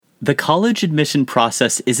The college admission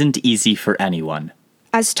process isn't easy for anyone.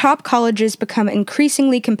 As top colleges become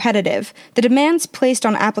increasingly competitive, the demands placed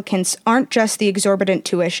on applicants aren't just the exorbitant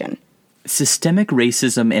tuition. Systemic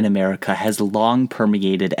racism in America has long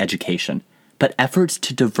permeated education, but efforts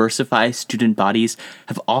to diversify student bodies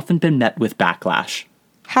have often been met with backlash.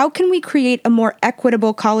 How can we create a more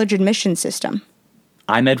equitable college admission system?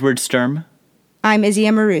 I'm Edward Sturm. I'm Izzy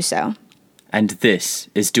Amoruso. And this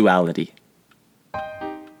is Duality.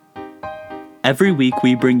 Every week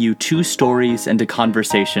we bring you two stories and a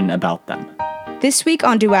conversation about them. This week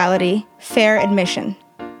on Duality, fair admission.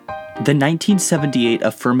 The 1978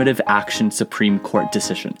 Affirmative Action Supreme Court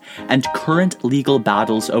decision and current legal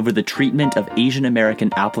battles over the treatment of Asian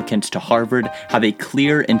American applicants to Harvard have a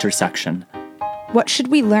clear intersection. What should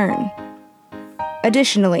we learn?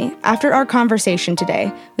 Additionally, after our conversation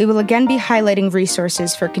today, we will again be highlighting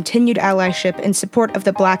resources for continued allyship in support of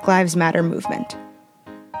the Black Lives Matter movement.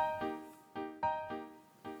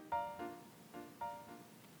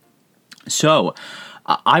 So,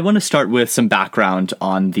 I want to start with some background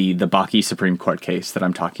on the Bakke Supreme Court case that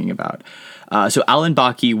I'm talking about. So Alan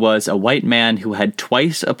Bakke was a white man who had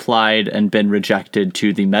twice applied and been rejected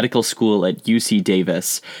to the medical school at UC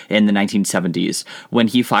Davis in the 1970s when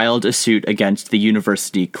he filed a suit against the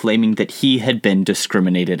university claiming that he had been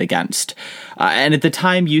discriminated against. And at the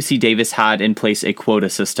time, UC Davis had in place a quota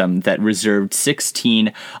system that reserved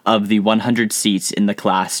 16 of the 100 seats in the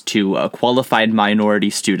class to qualified minority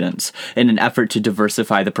students in an effort to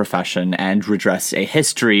diversify the profession and redress a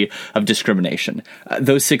history of discrimination.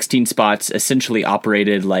 Those 16 spots essentially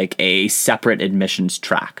operated like a separate admissions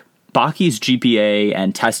track. Bakke's GPA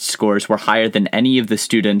and test scores were higher than any of the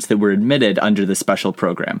students that were admitted under the special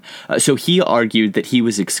program, so he argued that he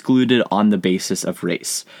was excluded on the basis of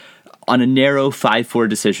race. On a narrow 5-4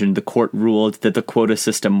 decision, the court ruled that the quota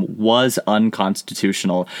system was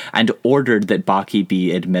unconstitutional and ordered that Bakke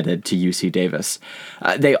be admitted to UC Davis.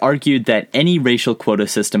 They argued that any racial quota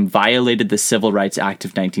system violated the Civil Rights Act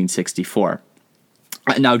of 1964.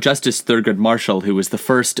 Now, Justice Thurgood Marshall, who was the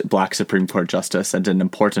first Black Supreme Court justice and an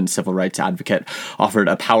important civil rights advocate, offered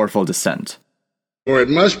a powerful dissent. For it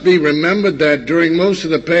must be remembered that during most of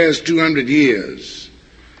the past 200 years,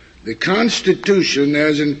 the Constitution,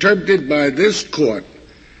 as interpreted by this court,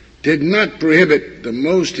 did not prohibit the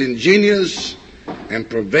most ingenious and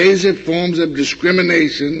pervasive forms of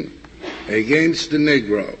discrimination against the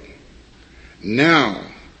Negro. Now,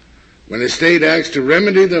 when a state acts to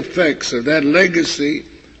remedy the effects of that legacy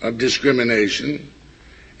of discrimination,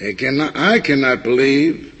 I cannot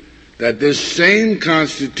believe that this same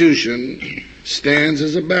Constitution stands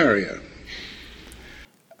as a barrier.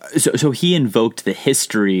 So he invoked the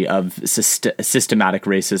history of systematic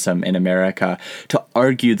racism in America to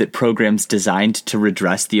argue that programs designed to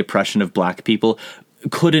redress the oppression of Black people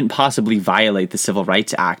couldn't possibly violate the Civil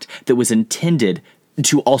Rights Act that was intended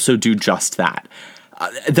to also do just that.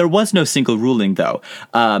 There was no single ruling, though.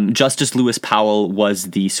 Justice Lewis Powell was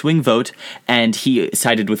the swing vote, and he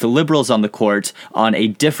sided with the liberals on the court on a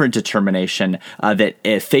different determination that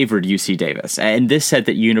favored UC Davis. And this said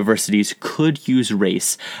that universities could use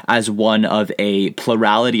race as one of a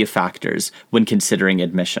plurality of factors when considering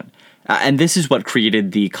admission. And this is what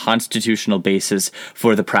created the constitutional basis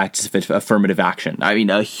for the practice of affirmative action. I mean,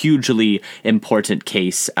 a hugely important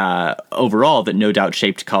case overall that no doubt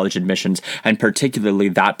shaped college admissions, and particularly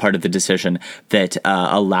that part of the decision that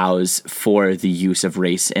allows for the use of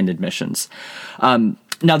race in admissions.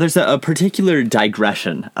 Now, there's a particular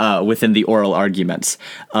digression within the oral arguments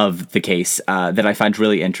of the case that I find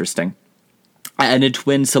really interesting. And it's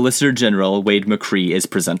when Solicitor General Wade McCree is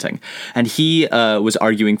presenting. And he was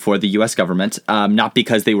arguing for the U.S. government, not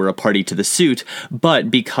because they were a party to the suit, but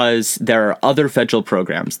because there are other federal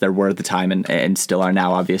programs, there were at the time and still are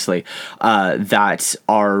now, obviously, that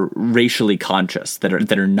are racially conscious, that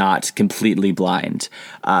are not completely blind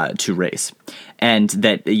to race. And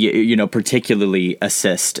that, particularly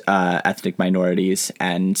assist ethnic minorities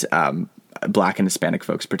and Black and Hispanic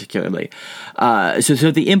folks particularly.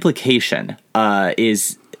 So the implication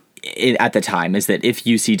is at the time is that if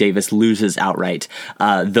UC Davis loses outright,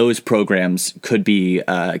 those programs could be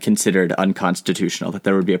considered unconstitutional, that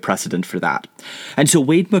there would be a precedent for that. And so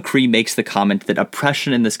Wade McCree makes the comment that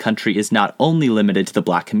oppression in this country is not only limited to the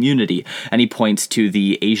Black community, and he points to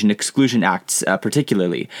the Asian Exclusion Acts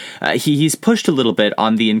particularly. He's pushed a little bit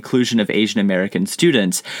on the inclusion of Asian American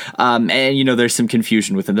students, and there's some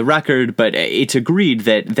confusion within the record, but it's agreed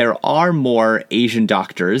that there are more Asian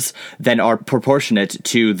doctors than are proportionate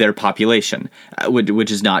to their their population,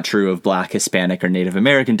 which is not true of Black, Hispanic, or Native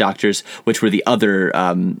American doctors, which were the other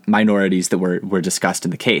minorities that were discussed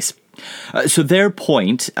in the case. So their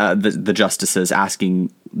point, the justices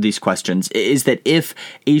asking these questions, is that if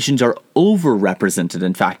Asians are overrepresented,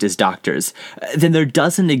 in fact, as doctors, then there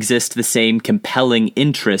doesn't exist the same compelling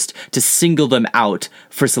interest to single them out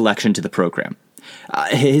for selection to the program.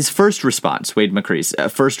 His first response, Wade McCree's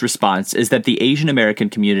first response, is that the Asian American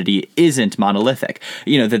community isn't monolithic.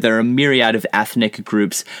 That there are a myriad of ethnic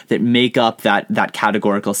groups that make up that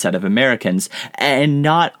categorical set of Americans, and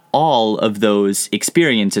not all of those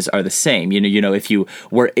experiences are the same. If you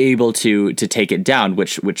were able to take it down,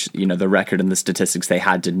 which the record and the statistics they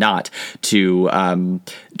had did not, to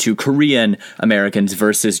Korean Americans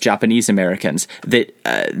versus Japanese Americans, that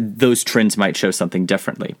those trends might show something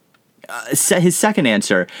differently. His second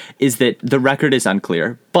answer is that the record is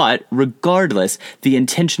unclear, but regardless, the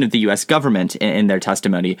intention of the U.S. government in their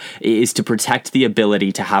testimony is to protect the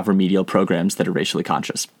ability to have remedial programs that are racially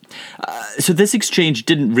conscious. So this exchange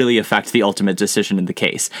didn't really affect the ultimate decision in the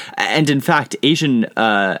case. And in fact, Asian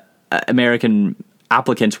American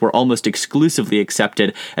applicants were almost exclusively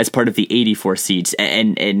accepted as part of the 84 seats,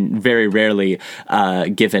 and very rarely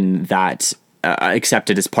given that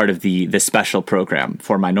accepted as part of the special program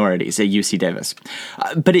for minorities at UC Davis.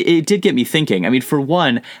 But it did get me thinking. I mean, for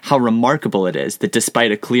one, how remarkable it is that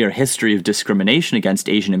despite a clear history of discrimination against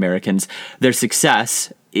Asian Americans, their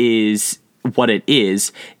success is what it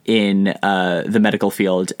is in the medical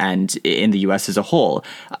field and in the U.S. as a whole.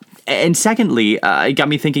 And secondly, it got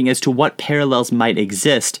me thinking as to what parallels might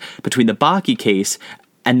exist between the Bakke case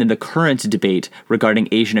and then the current debate regarding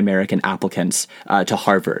Asian American applicants to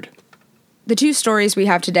Harvard. The two stories we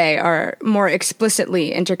have today are more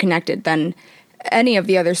explicitly interconnected than any of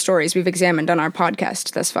the other stories we've examined on our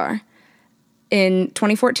podcast thus far. In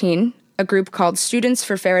 2014, a group called Students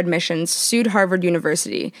for Fair Admissions sued Harvard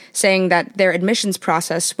University, saying that their admissions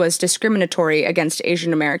process was discriminatory against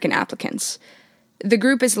Asian American applicants. The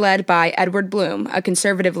group is led by Edward Bloom, a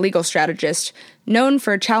conservative legal strategist known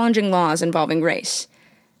for challenging laws involving race.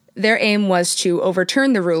 Their aim was to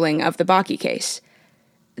overturn the ruling of the Bakke case.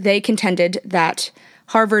 They contended that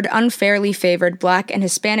Harvard unfairly favored Black and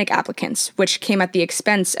Hispanic applicants, which came at the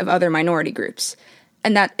expense of other minority groups,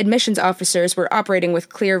 and that admissions officers were operating with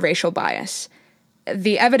clear racial bias.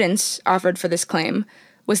 The evidence offered for this claim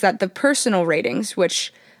was that the personal ratings,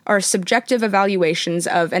 which are subjective evaluations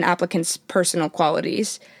of an applicant's personal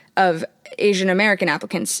qualities, of Asian American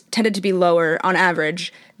applicants tended to be lower on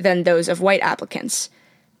average than those of white applicants.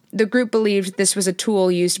 The group believed this was a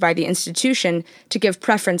tool used by the institution to give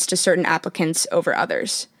preference to certain applicants over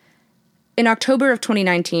others. In October of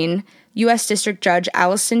 2019, U.S. District Judge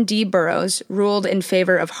Allison D. Burroughs ruled in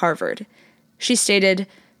favor of Harvard. She stated,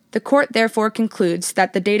 "The court therefore concludes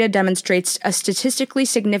that the data demonstrates a statistically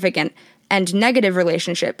significant and negative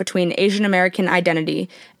relationship between Asian American identity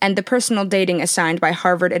and the personal dating assigned by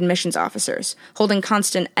Harvard admissions officers, holding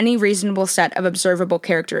constant any reasonable set of observable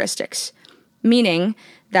characteristics," meaning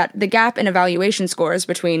that the gap in evaluation scores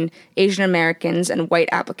between Asian Americans and white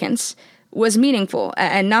applicants was meaningful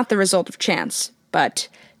and not the result of chance. But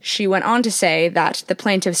she went on to say that the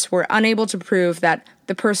plaintiffs were unable to prove that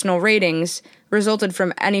the personal ratings resulted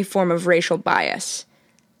from any form of racial bias.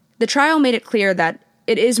 The trial made it clear that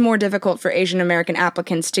it is more difficult for Asian American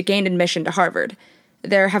applicants to gain admission to Harvard.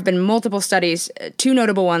 There have been multiple studies, two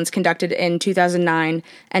notable ones conducted in 2009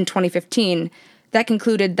 and 2015, that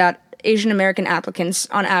concluded that Asian American applicants,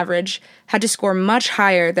 on average, had to score much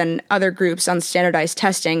higher than other groups on standardized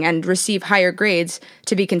testing and receive higher grades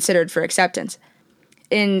to be considered for acceptance.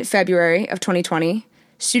 In February of 2020,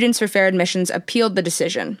 Students for Fair Admissions appealed the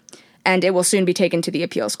decision, and it will soon be taken to the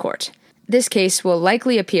appeals court. This case will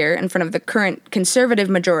likely appear in front of the current conservative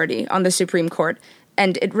majority on the Supreme Court,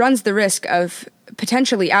 and it runs the risk of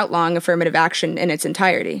potentially outlawing affirmative action in its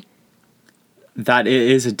entirety. That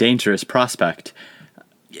is a dangerous prospect.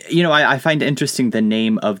 I find interesting the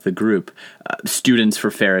name of the group, Students for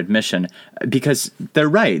Fair Admission, because they're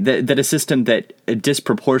right, that a system that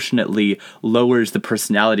disproportionately lowers the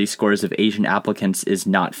personality scores of Asian applicants is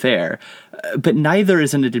not fair. But neither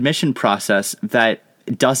is an admission process that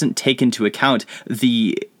doesn't take into account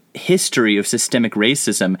the history of systemic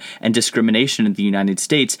racism and discrimination in the United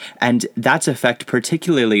States, and that's effect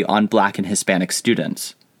particularly on Black and Hispanic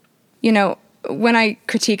students. When I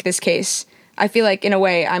critique this case, I feel like, in a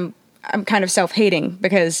way, I'm kind of self-hating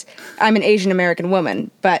because I'm an Asian American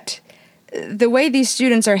woman, but the way these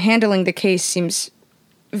students are handling the case seems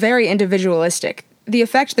very individualistic. The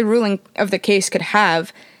effect the ruling of the case could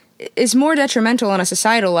have is more detrimental on a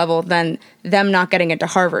societal level than them not getting into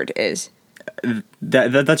Harvard is.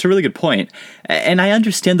 That's a really good point. And I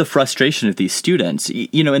understand the frustration of these students.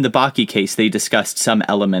 You know, in the Bakke case, they discussed some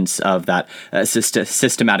elements of that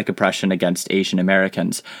systematic oppression against Asian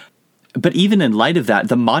Americans. But even in light of that,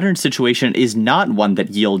 the modern situation is not one that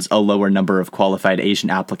yields a lower number of qualified Asian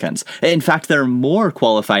applicants. In fact, there are more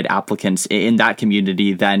qualified applicants in that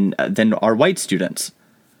community than are white students.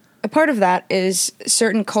 A part of that is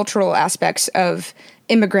certain cultural aspects of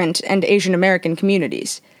immigrant and Asian American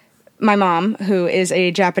communities. My mom, who is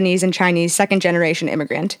a Japanese and Chinese second-generation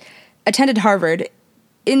immigrant, attended Harvard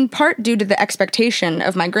in part due to the expectation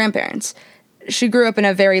of my grandparents. She grew up in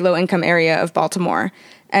a very low-income area of Baltimore,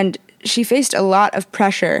 and she faced a lot of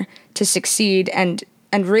pressure to succeed and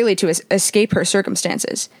really to escape her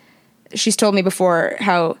circumstances. She's told me before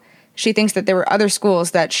how she thinks that there were other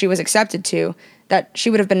schools that she was accepted to that she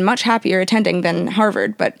would have been much happier attending than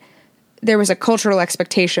Harvard, but there was a cultural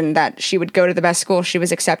expectation that she would go to the best school she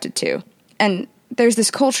was accepted to. And there's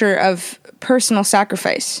this culture of personal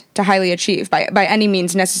sacrifice to highly achieve by any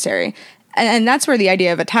means necessary. And that's where the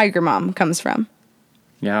idea of a tiger mom comes from.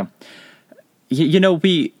 Yeah. You know,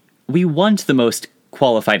 we want the most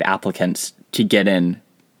qualified applicants to get in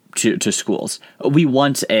to schools. We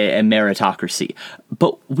want a meritocracy.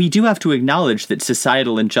 But we do have to acknowledge that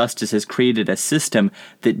societal injustice has created a system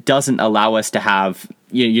that doesn't allow us to have,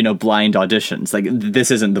 you know, blind auditions. Like,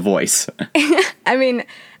 this isn't The Voice. I mean,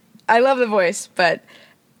 I love The Voice, but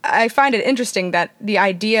I find it interesting that the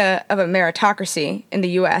idea of a meritocracy in the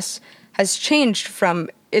U.S. has changed from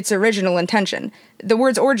its original intention. The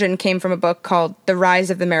word's origin came from a book called The Rise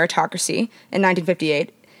of the Meritocracy in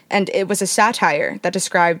 1958, and it was a satire that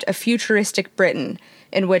described a futuristic Britain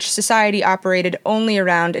in which society operated only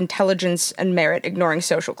around intelligence and merit, ignoring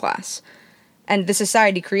social class. And the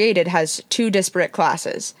society created has two disparate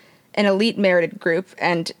classes, an elite merited group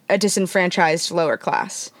and a disenfranchised lower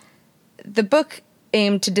class. The book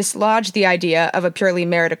aimed to dislodge the idea of a purely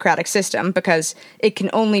meritocratic system because it can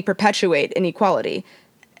only perpetuate inequality.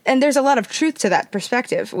 And there's a lot of truth to that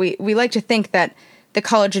perspective. We like to think that the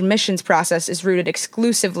college admissions process is rooted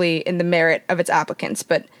exclusively in the merit of its applicants,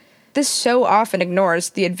 but this so often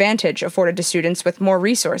ignores the advantage afforded to students with more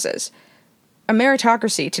resources. A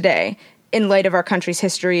meritocracy today, in light of our country's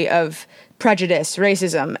history of prejudice,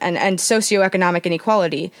 racism, and socioeconomic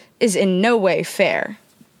inequality, is in no way fair.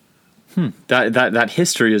 That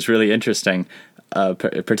history is really interesting,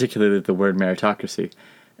 particularly the word meritocracy.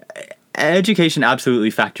 Education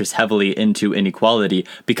absolutely factors heavily into inequality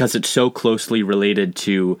because it's so closely related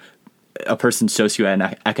to a person's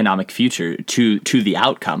socioeconomic future, to the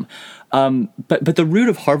outcome. But the root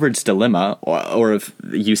of Harvard's dilemma, or of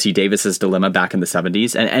UC Davis's dilemma back in the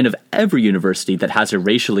 70s, and of every university that has a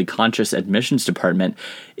racially conscious admissions department,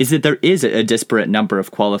 is that there is a disparate number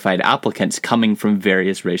of qualified applicants coming from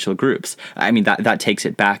various racial groups. I mean, that takes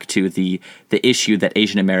it back to the issue that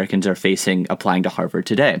Asian Americans are facing applying to Harvard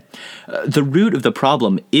today. The root of the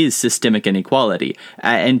problem is systemic inequality,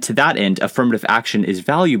 and to that end, affirmative action is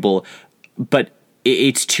valuable, but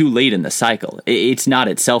it's too late in the cycle. It's not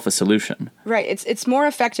itself a solution. Right. It's more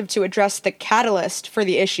effective to address the catalyst for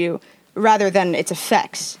the issue rather than its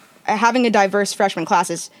effects. Having a diverse freshman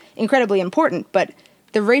class is incredibly important, but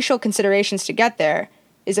the racial considerations to get there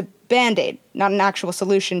is a Band-Aid, not an actual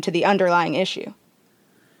solution to the underlying issue.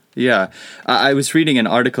 Yeah. I was reading an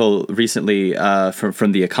article recently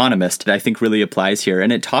from The Economist that I think really applies here,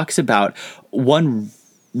 and it talks about one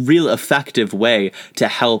real effective way to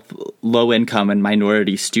help low-income and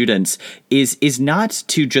minority students is not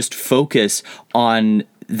to just focus on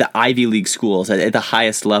the Ivy League schools at the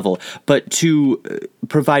highest level, but to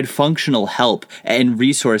provide functional help and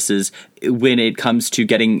resources when it comes to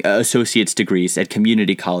getting associate's degrees at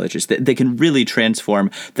community colleges that can really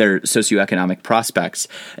transform their socioeconomic prospects.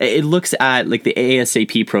 It looks at like the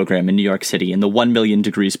ASAP program in New York City and the 1 Million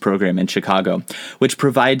Degrees program in Chicago, which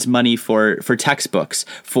provides money for textbooks,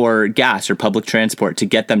 for gas or public transport to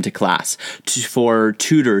get them to class, for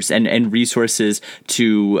tutors and resources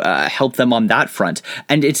to help them on that front.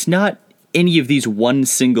 And it's not any of these one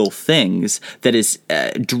single things that is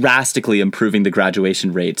drastically improving the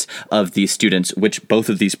graduation rates of these students, which both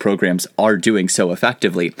of these programs are doing so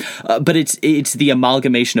effectively. But it's the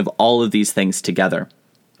amalgamation of all of these things together.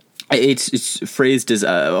 It's phrased as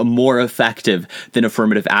more effective than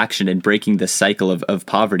affirmative action in breaking this cycle of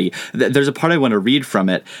poverty. There's a part I want to read from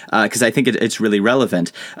it because I think it's really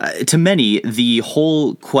relevant. To many, the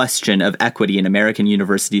whole question of equity in American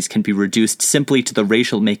universities can be reduced simply to the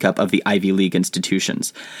racial makeup of the Ivy League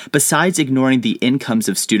institutions. Besides ignoring the incomes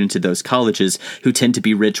of students at those colleges, who tend to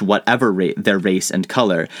be rich whatever their race and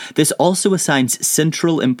color, this also assigns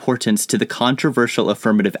central importance to the controversial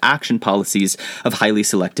affirmative action policies of highly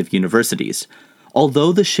selective universities.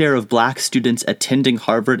 Although the share of black students attending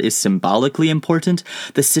Harvard is symbolically important,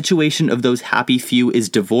 the situation of those happy few is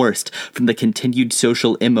divorced from the continued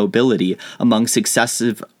social immobility among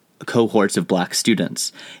successive cohorts of black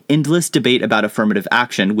students. Endless debate about affirmative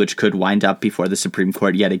action, which could wind up before the Supreme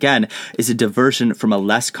Court yet again, is a diversion from a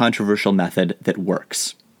less controversial method that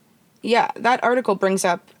works. Yeah, that article brings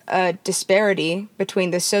up a disparity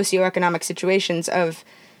between the socioeconomic situations of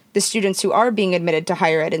the students who are being admitted to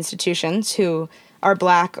higher ed institutions, who are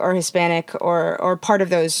black or Hispanic or part of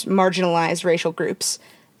those marginalized racial groups,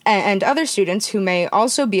 and other students who may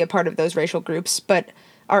also be a part of those racial groups, but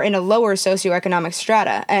are in a lower socioeconomic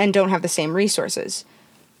strata and don't have the same resources.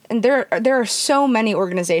 And there are so many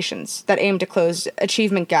organizations that aim to close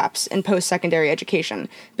achievement gaps in post-secondary education,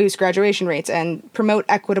 boost graduation rates, and promote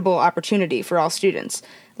equitable opportunity for all students,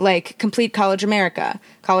 like Complete College America,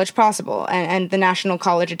 College Possible, and the National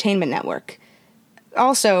College Attainment Network.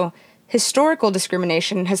 Also, historical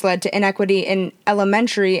discrimination has led to inequity in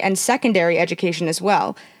elementary and secondary education as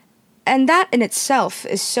well, and that in itself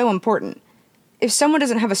is so important. If someone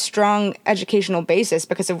doesn't have a strong educational basis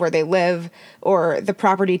because of where they live or the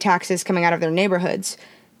property taxes coming out of their neighborhoods,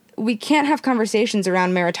 we can't have conversations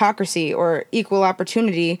around meritocracy or equal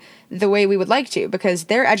opportunity the way we would like to, because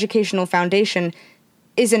their educational foundation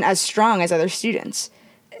isn't as strong as other students.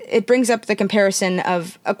 It brings up the comparison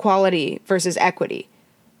of equality versus equity.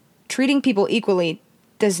 Treating people equally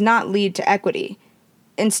does not lead to equity.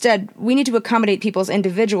 Instead, we need to accommodate people's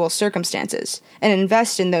individual circumstances and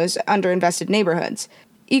invest in those underinvested neighborhoods.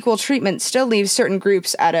 Equal treatment still leaves certain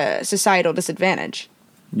groups at a societal disadvantage.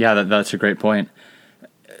 Yeah, that's a great point.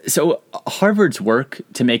 So Harvard's work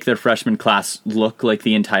to make their freshman class look like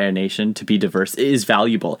the entire nation, to be diverse, is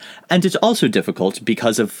valuable. And it's also difficult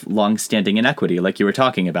because of long-standing inequity, like you were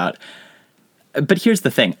talking about. But here's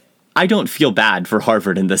the thing. I don't feel bad for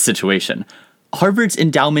Harvard in this situation. Harvard's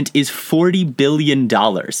endowment is $40 billion.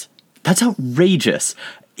 That's outrageous.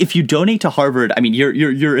 If you donate to Harvard, I mean,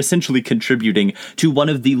 you're essentially contributing to one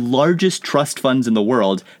of the largest trust funds in the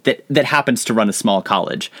world that happens to run a small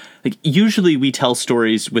college. Like, usually we tell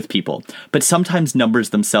stories with people, but sometimes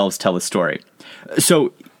numbers themselves tell a story.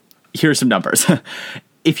 So here's some numbers.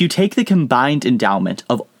 If you take the combined endowment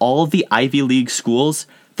of all the Ivy League schools,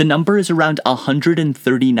 the number is around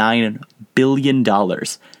 $139 billion.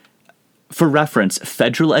 For reference,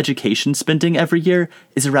 federal education spending every year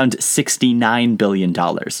is around $69 billion.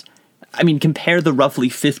 I mean, compare the roughly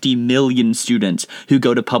 50 million students who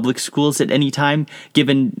go to public schools at any time,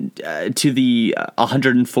 given to the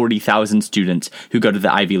 140,000 students who go to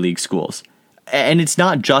the Ivy League schools. And it's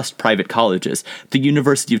not just private colleges. The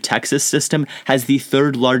University of Texas system has the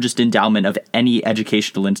third largest endowment of any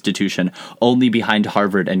educational institution, only behind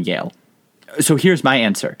Harvard and Yale. So here's my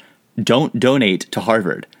answer. Don't donate to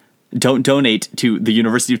Harvard. Don't donate to the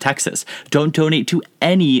University of Texas. Don't donate to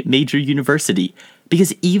any major university.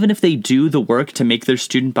 Because even if they do the work to make their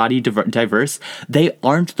student body diverse, they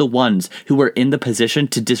aren't the ones who are in the position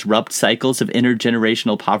to disrupt cycles of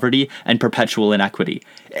intergenerational poverty and perpetual inequity.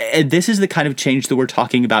 And this is the kind of change that we're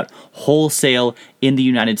talking about wholesale in the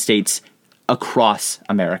United States across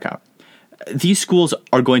America. These schools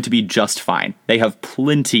are going to be just fine. They have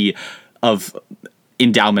plenty of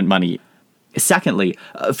endowment money. Secondly,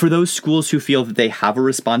 for those schools who feel that they have a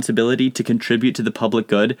responsibility to contribute to the public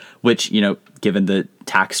good, which, given the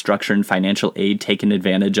tax structure and financial aid taken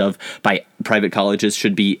advantage of by private colleges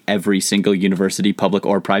should be every single university, public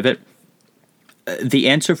or private, the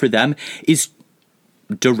answer for them is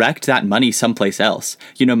direct that money someplace else.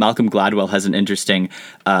 Malcolm Gladwell has an interesting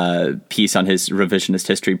piece on his Revisionist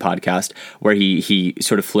History podcast where he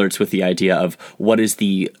sort of flirts with the idea of what is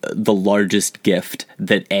the largest gift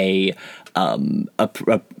that a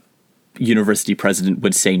university president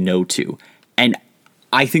would say no to. And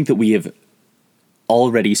I think that we have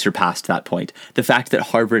already surpassed that point. The fact that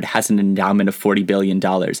Harvard has an endowment of $40 billion,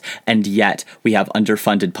 and yet we have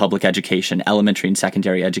underfunded public education, elementary and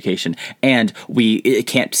secondary education, and we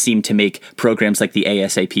can't seem to make programs like the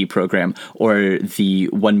ASAP program or the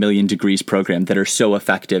 1 Million Degrees program that are so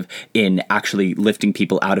effective in actually lifting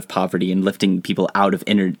people out of poverty and lifting people out of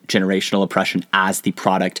intergenerational oppression as the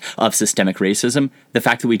product of systemic racism. The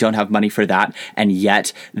fact that we don't have money for that, and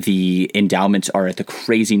yet the endowments are at the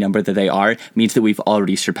crazy number that they are, means that we've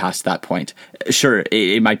already surpassed that point. Sure,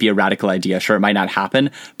 it might be a radical idea. Sure, it might not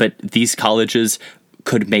happen, but these colleges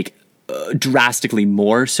could make drastically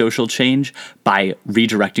more social change by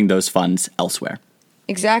redirecting those funds elsewhere.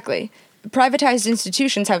 Exactly. Privatized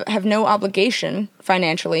institutions have no obligation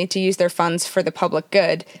financially to use their funds for the public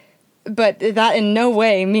good, but that in no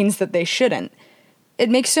way means that they shouldn't. It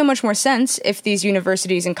makes so much more sense, if these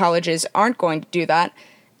universities and colleges aren't going to do that,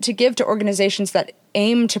 to give to organizations that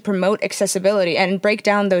aim to promote accessibility and break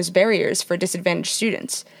down those barriers for disadvantaged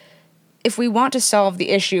students. If we want to solve the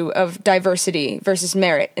issue of diversity versus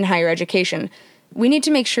merit in higher education, we need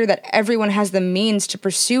to make sure that everyone has the means to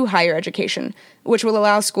pursue higher education, which will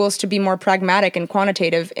allow schools to be more pragmatic and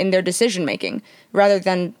quantitative in their decision-making, rather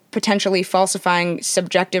than potentially falsifying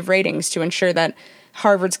subjective ratings to ensure that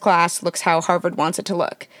Harvard's class looks how Harvard wants it to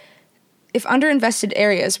look. If underinvested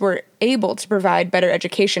areas were able to provide better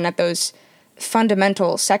education at those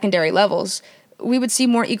fundamental secondary levels, we would see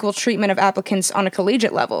more equal treatment of applicants on a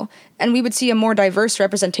collegiate level, and we would see a more diverse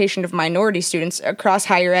representation of minority students across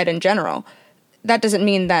higher ed in general. That doesn't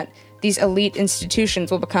mean that these elite institutions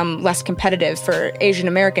will become less competitive for Asian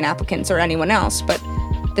American applicants or anyone else, but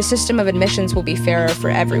the system of admissions will be fairer for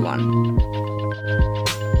everyone.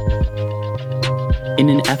 In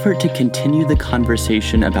an effort to continue the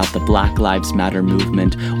conversation about the Black Lives Matter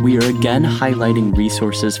movement, we are again highlighting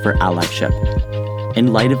resources for allyship.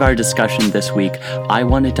 In light of our discussion this week, I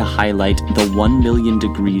wanted to highlight the 1 Million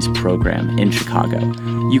Degrees program in Chicago.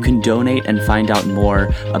 You can donate and find out more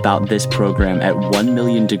about this program at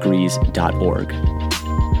 1milliondegrees.org.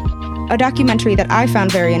 A documentary that I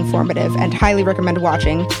found very informative and highly recommend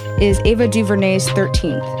watching is Ava DuVernay's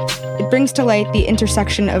 13th. It brings to light the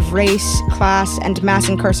intersection of race, class, and mass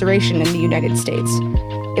incarceration in the United States.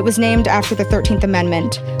 It was named after the 13th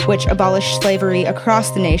Amendment, which abolished slavery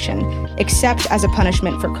across the nation, except as a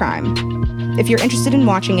punishment for crime. If you're interested in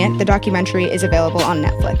watching it, the documentary is available on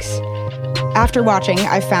Netflix. After watching,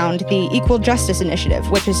 I found the Equal Justice Initiative,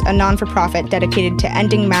 which is a non-for-profit dedicated to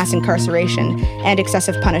ending mass incarceration and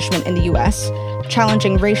excessive punishment in the U.S.,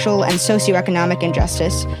 challenging racial and socioeconomic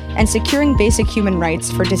injustice, and securing basic human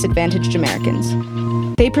rights for disadvantaged Americans.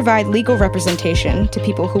 They provide legal representation to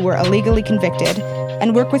people who were illegally convicted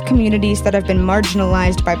and work with communities that have been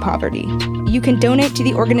marginalized by poverty. You can donate to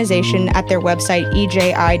the organization at their website,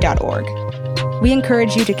 eji.org. We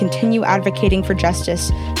encourage you to continue advocating for justice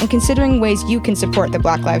and considering ways you can support the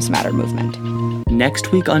Black Lives Matter movement.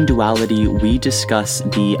 Next week on Duality, we discuss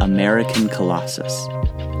the American Colossus.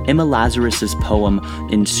 Emma Lazarus's poem,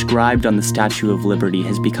 inscribed on the Statue of Liberty,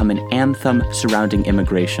 has become an anthem surrounding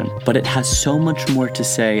immigration, but it has so much more to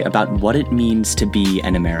say about what it means to be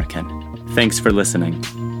an American. Thanks for listening.